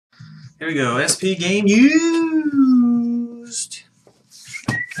Here we go. SP game used.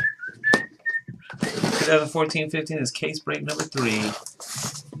 2014-15 is case break number 3.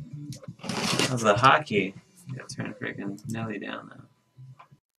 How's the hockey? Gotta turn freaking Nelly down now.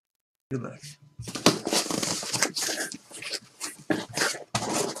 Good luck.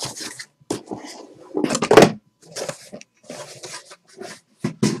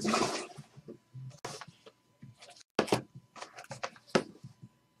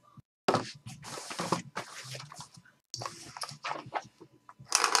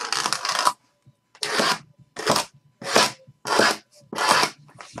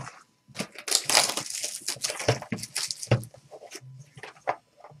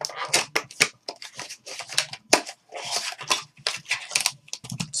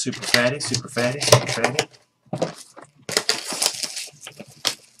 Super fatty, super fatty, super fatty.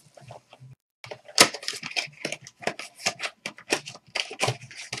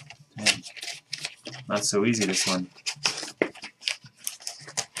 Man, not so easy, this one.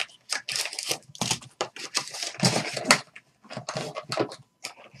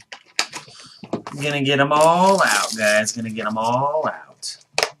 Gonna get them all out, guys. Gonna get them all out.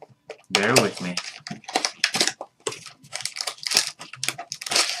 Bear with me.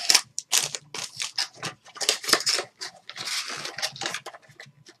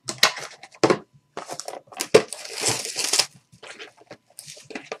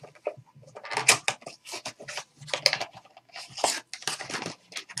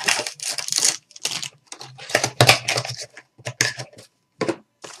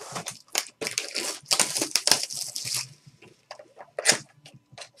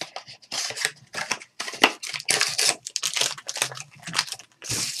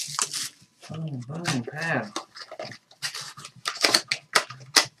 Boom, boom, pow.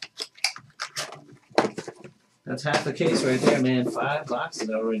 That's half the case right there, man. 5 boxes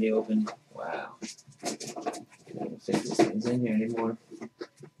already opened. Wow. I don't think this thing's in here anymore.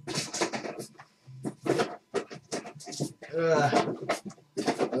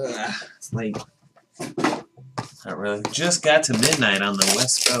 It's late. Not really. Just got to midnight on the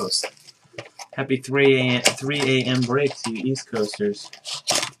West Coast. Happy 3 a.m. break to you East Coasters.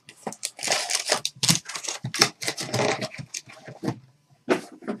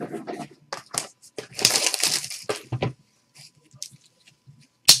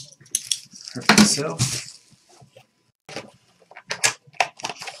 Hurt myself.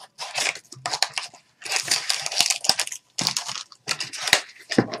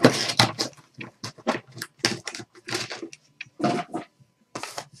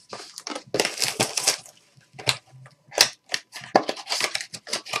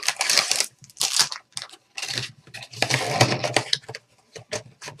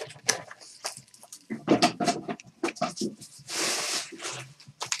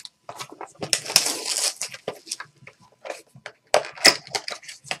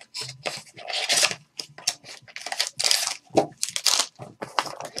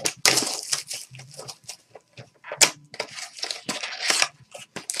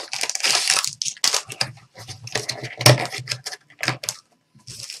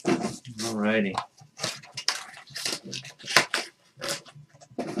 Alrighty.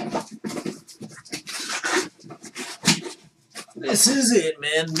 This is it,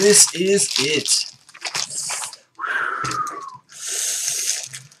 man. This is it.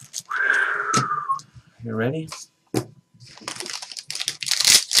 You ready? Oh,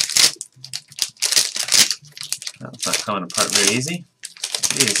 it's not coming apart very easy.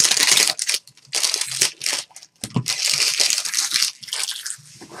 Jeez.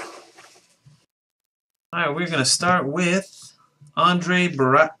 Alright, we're going to start with Andre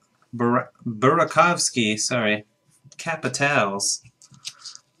Burakovsky. Sorry. Capitals.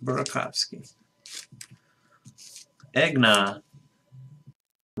 Burakovsky. Egna.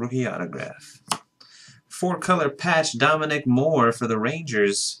 Rookie autograph. 4-color patch Dominic Moore for the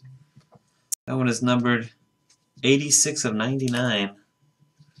Rangers. That one is numbered 86 of 99.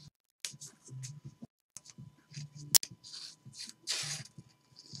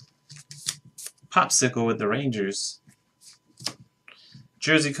 Popsicle with the Rangers.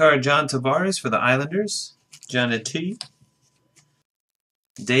 Jersey card John Tavares for the Islanders. Johnny T.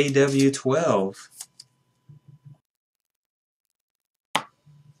 Day W12.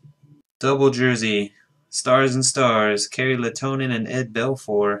 Double jersey. Stars and Stars. Kerry Latonin and Ed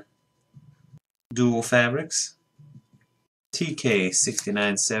Belfour. Dual fabrics. TK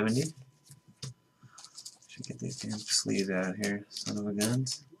 6970. Should get these damn sleeves out here, son of a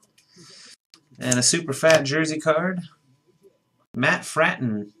guns. And a super fat jersey card. Matt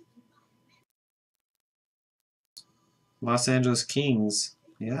Fratton. Los Angeles Kings.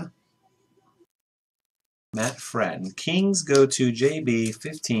 Yeah. Matt Fratton. Kings go to JB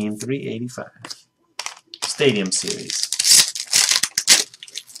 15,385. Stadium Series.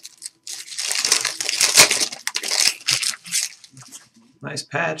 Nice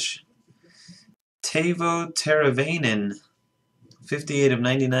patch. Teuvo Teravainen. 58 of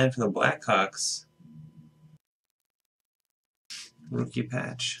 99 for the Blackhawks. Rookie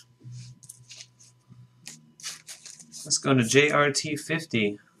patch. Let's go to JRT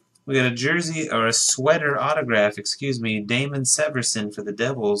 50. We got a jersey, or a sweater autograph, excuse me, Damon Severson for the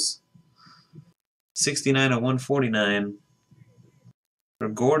Devils. 69 of 149. For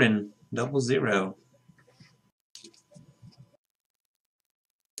Gordon, 00.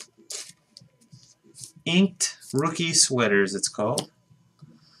 Inked rookie sweaters, it's called.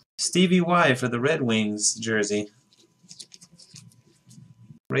 Stevie Y for the Red Wings jersey.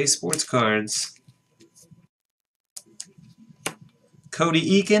 Ray Sports Cards. Cody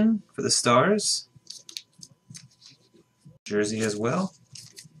Eakin for the Stars. Jersey as well.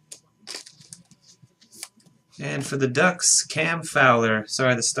 And for the Ducks, Cam Fowler.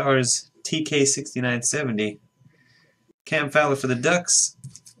 Sorry, the Stars, TK 6970. Cam Fowler for the Ducks.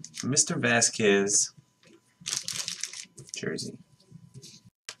 Mr. Vasquez. Jersey.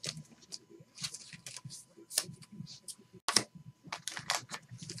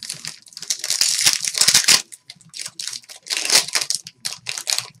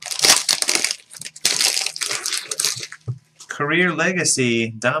 Career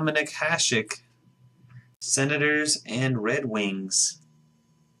Legacy, Dominic Hasek, Senators and Red Wings.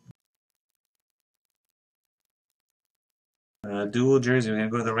 Dual jersey, we're going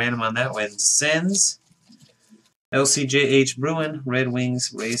to go to the random on that one. Sens, LCJH Bruin, Red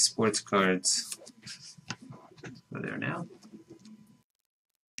Wings, Ray Sports Cards. Go there now.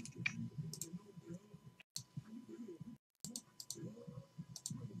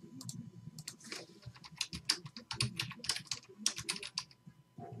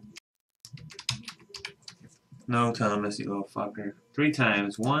 No, Thomas, you little fucker. 3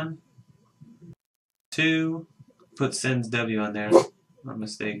 times. 1, 2, put Sens W on there. My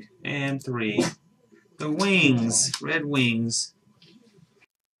mistake. And 3. The Wings. Red Wings.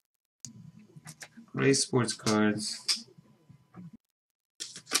 Ray Sports Cards.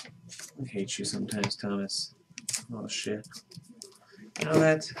 I hate you sometimes, Thomas. Oh, shit. You know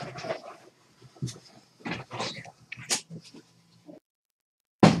that?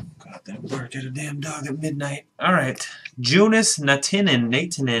 God, that bark at a damn dog at midnight. Alright. Joonas Natinen?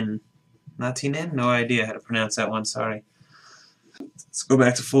 No idea how to pronounce that one, sorry. Let's go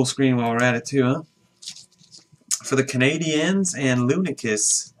back to full screen while we're at it too, huh? For the Canadiens and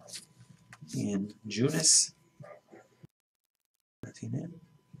Lunicus. And Joonas Natinen.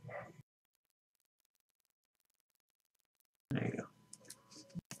 There you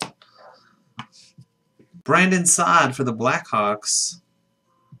go. Brandon Saad for the Blackhawks.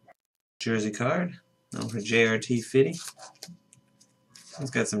 Jersey card. Known for JRT 50. It's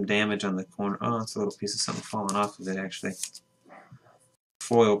got some damage on the corner. Oh, it's a little piece of something falling off of it, actually.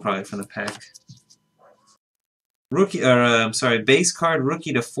 Foil probably from the pack. Rookie, or I'm sorry, base card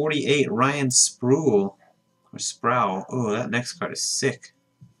rookie to 48, Ryan Sproul. Or Sproul. Oh, that next card is sick.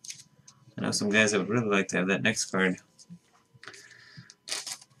 I know some guys that would really like to have that next card.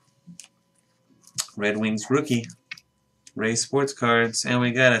 Red Wings rookie. Ray Sports Cards. And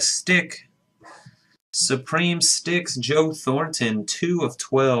we got a stick. Supreme Sticks, Joe Thornton, 2 of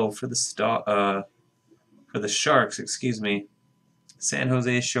 12 for the Sharks, excuse me. San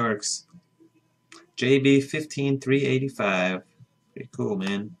Jose Sharks. JB 15,385. Pretty cool,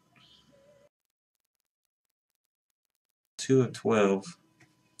 man. 2 of 12.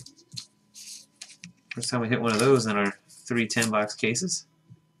 First time we hit one of those in our 3 10-box cases.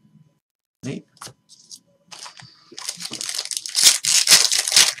 Neat.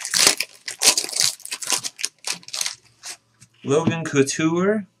 Logan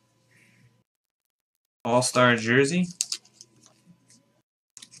Couture, All-Star jersey.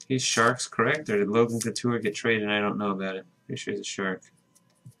 He's Sharks, correct? Or did Logan Couture get traded and I don't know about it? Pretty sure he's a Shark.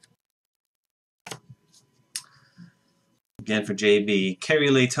 Again for JB. Kerry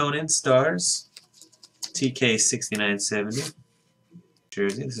Leitonen, Stars. TK 6970.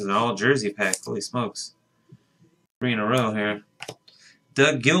 Jersey. This is an all-jersey pack. Holy smokes. 3 in a row here.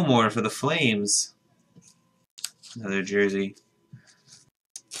 Doug Gilmour for the Flames. Another jersey.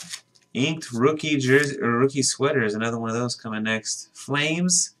 Inked rookie jersey or rookie sweaters. Another one of those coming next.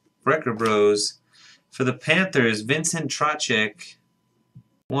 Flames, Brecker Bros. For the Panthers, Vincent Trocheck,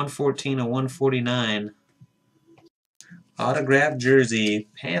 114 of 149. Autographed jersey.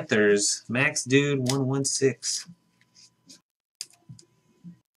 Panthers, Max Dude, 116.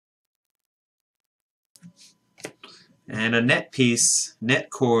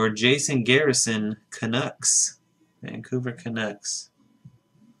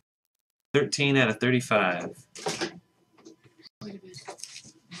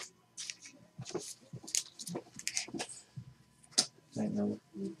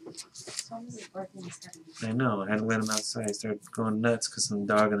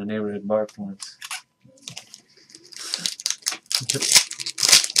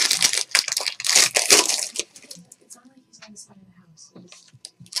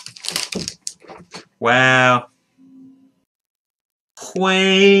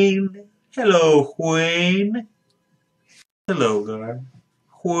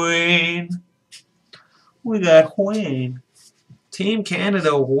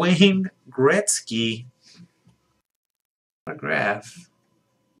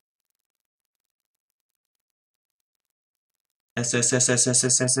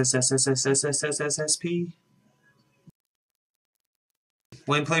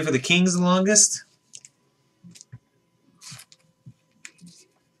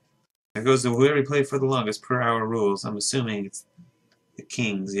 There goes to whoever played for the longest per hour rules. I'm assuming it's the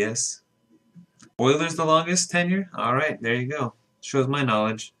Kings, yes? Oilers the longest tenure? Alright, there you go. Shows my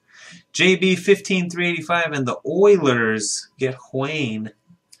knowledge. JB 15,385 and the Oilers get Wayne.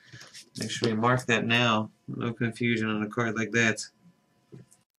 Make sure we mark that now. No confusion on a card like that.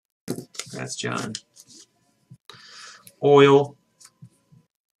 That's John. Oil.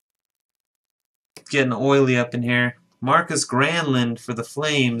 Getting oily up in here. Marcus Granlund for the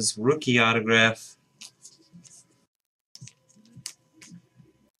Flames. Rookie autograph.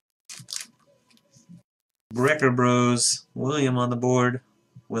 Brecker Bros. William on the board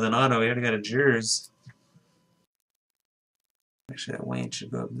with an auto. He already got a Jers. Actually, that Wayne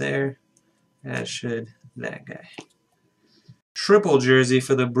should go up there. As should that guy. Triple jersey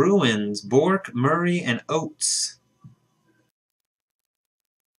for the Bruins. Bork, Murray, and Oates.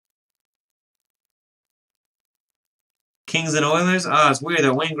 Kings and Oilers? Ah, it's weird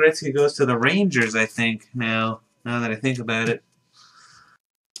that Wayne Gretzky goes to the Rangers, I think, now that I think about it.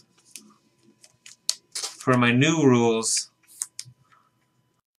 For my new rules.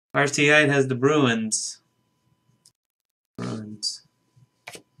 RTI has the Bruins. Bruins.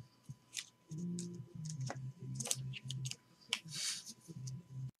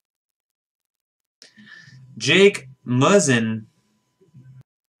 Jake Muzzin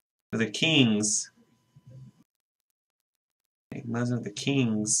for the Kings. Jake Muzzin for the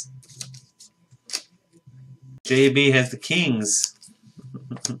Kings. JB has the Kings.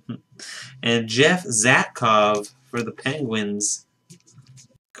 And Jeff Zatkov for the Penguins.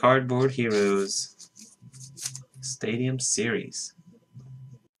 Cardboard Heroes. Stadium Series.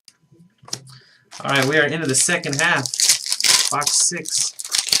 Alright, we are into the second half. Box 6.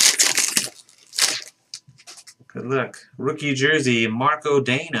 Good luck. Rookie jersey, Marco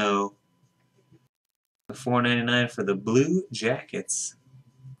Dano. $4.99 for the Blue Jackets.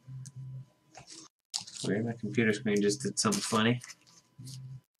 Weird, my computer screen just did something funny.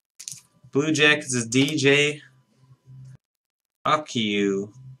 Blue Jackets is DJ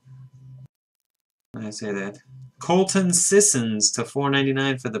Akiu. How do I say that? Colton Sissons to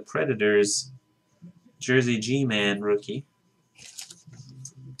 $4.99 for the Predators. Jersey G-Man rookie.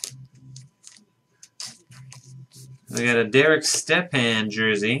 We got a Derek Stepan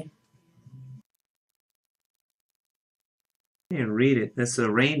jersey. I can't read it. That's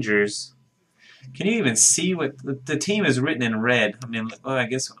the Rangers. Can you even see what the team is written in red? I mean, oh, I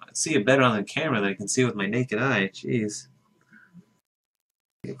guess I see it better on the camera than I can see with my naked eye. Jeez.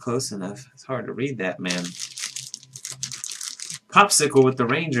 Get close enough. It's hard to read that, man. Popsicle with the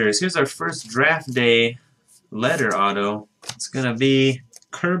Rangers. Here's our first draft day letter auto. It's going to be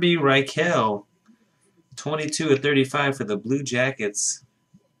Kirby Reichel. 22/35 for the Blue Jackets.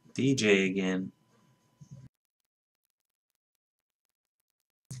 DJ again.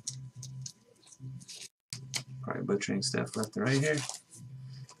 Probably butchering stuff left and right here.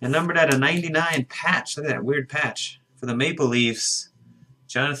 And numbered at a 99 patch. Look at that weird patch. For the Maple Leafs,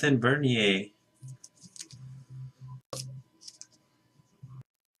 Jonathan Bernier.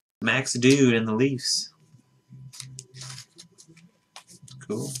 Max Dude and the Leafs.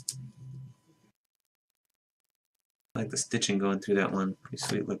 Cool. I like the stitching going through that one. Pretty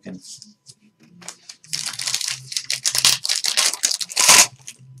sweet looking.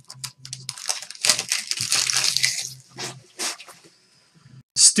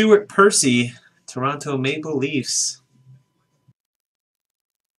 Stuart Percy, Toronto Maple Leafs.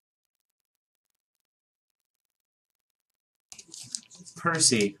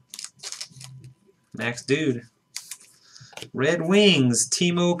 Percy. Max Dude. Red Wings,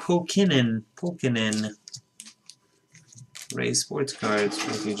 Timo Pulkkinen. Ray Sports Cards,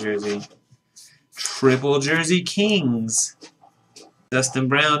 rookie jersey. Triple Jersey Kings. Dustin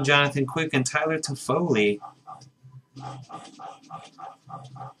Brown, Jonathan Quick, and Tyler Toffoli.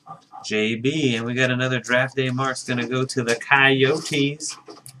 JB, and we got another draft day marks going to go to the Coyotes.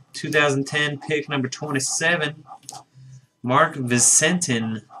 2010 pick number 27. Mark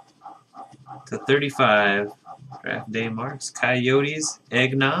Vicentin to 35. Draft day marks. Coyotes,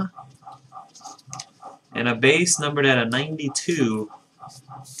 Egna. And a base numbered at a 92.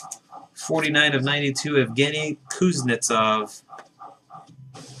 49 of 92, Evgeny Kuznetsov.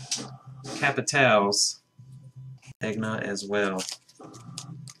 Capitals, Egna as well.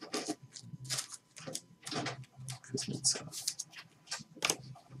 Kuznetsov.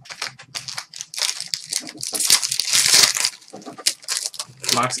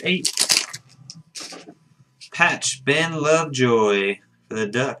 Box 8. Patch, Ben Lovejoy for the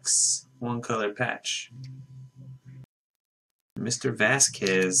Ducks. One color patch. Mr.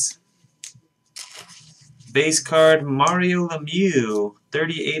 Vasquez. Base card, Mario Lemieux.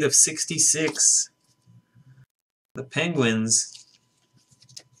 38 of 66. The Penguins.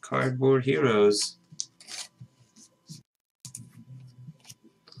 Cardboard Heroes.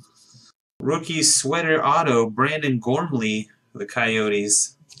 Rookie sweater auto, Brandon Gormley for the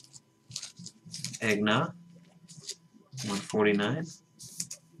Coyotes. Egna. 149.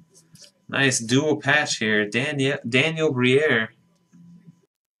 Nice dual patch here. Daniel Briere.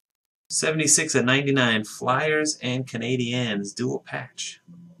 76 of 99. Flyers and Canadiens. Dual patch.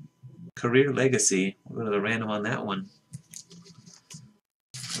 Career Legacy. We'll go to the random on that one.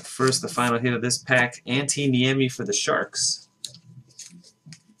 First, the final hit of this pack. Antti Niemi for the Sharks.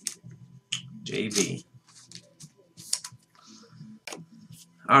 JV.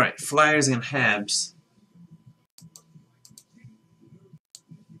 Alright, Flyers and Habs.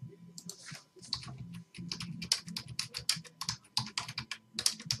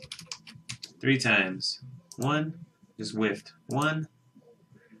 Three times. One, just whiffed. 1,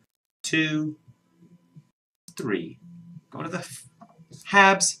 2, 3. Going to the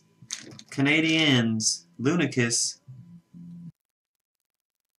Habs. Canadiens. Lunicus.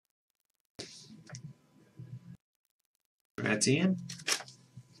 Etienne.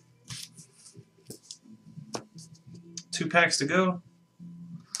 2 packs to go.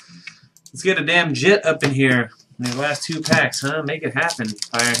 Let's get a damn Jet up in here. In the last 2 packs, huh? Make it happen,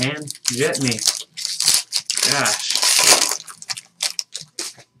 Firehand. Jet me. Gosh.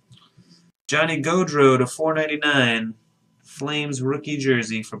 Johnny Gaudreau to 499. Flames rookie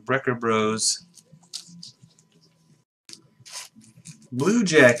jersey for Brecker Bros. Blue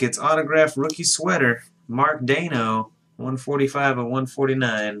Jackets autographed rookie sweater. Mark Dano. 145 of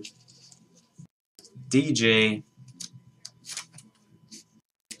 149. DJ.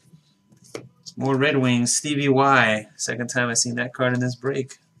 More Red Wings, Stevie Y. Second time I've seen that card in this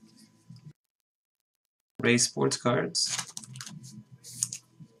break. Ray Sports Cards.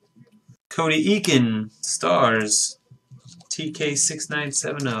 Cody Eakin, Stars.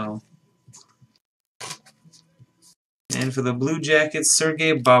 TK6970. And for the Blue Jackets,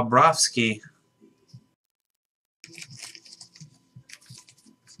 Sergei Bobrovsky.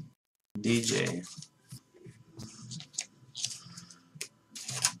 DJ.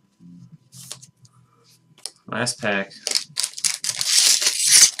 Last pack.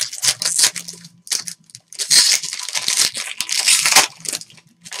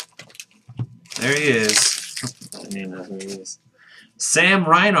 There he is. I don't even know who he is. Sam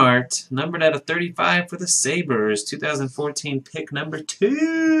Reinhart, numbered out of 35 for the Sabres. 2014 pick number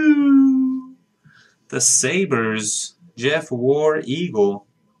 2. The Sabres. Jeff War Eagle.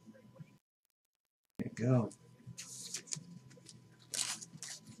 There you go.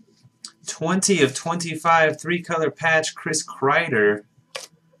 20 of 25, 3-color patch, Chris Kreider.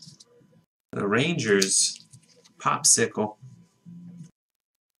 The Rangers. Popsicle.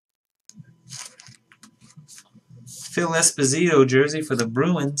 Phil Esposito jersey for the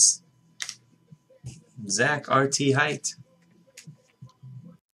Bruins. Zach RT Height.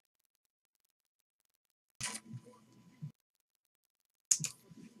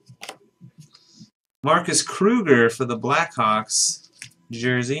 Marcus Kruger for the Blackhawks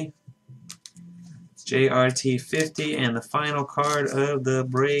jersey. JRT 50, and the final card of the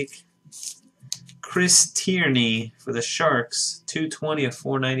break, Chris Tierney for the Sharks, 220 of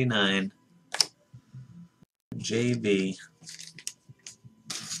 499. JB.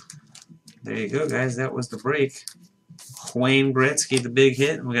 There you go, guys. That was the break. Wayne Gretzky, the big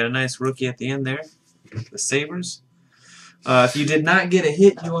hit, and we got a nice rookie at the end there. The Sabres. If you did not get a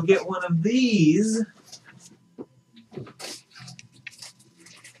hit, you will get one of these.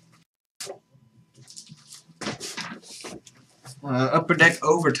 Upper Deck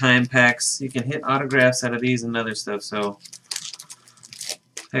Overtime packs. You can hit autographs out of these and other stuff, so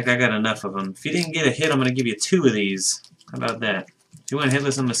heck, I got enough of them. If you didn't get a hit, I'm going to give you 2 of these. How about that? If you want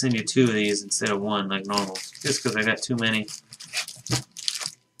hitless, I'm going to send you 2 of these instead of 1 like normal. Just because I got too many.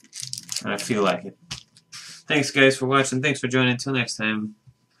 And I feel like it. Thanks, guys, for watching. Thanks for joining. Until next time.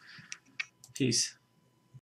 Peace.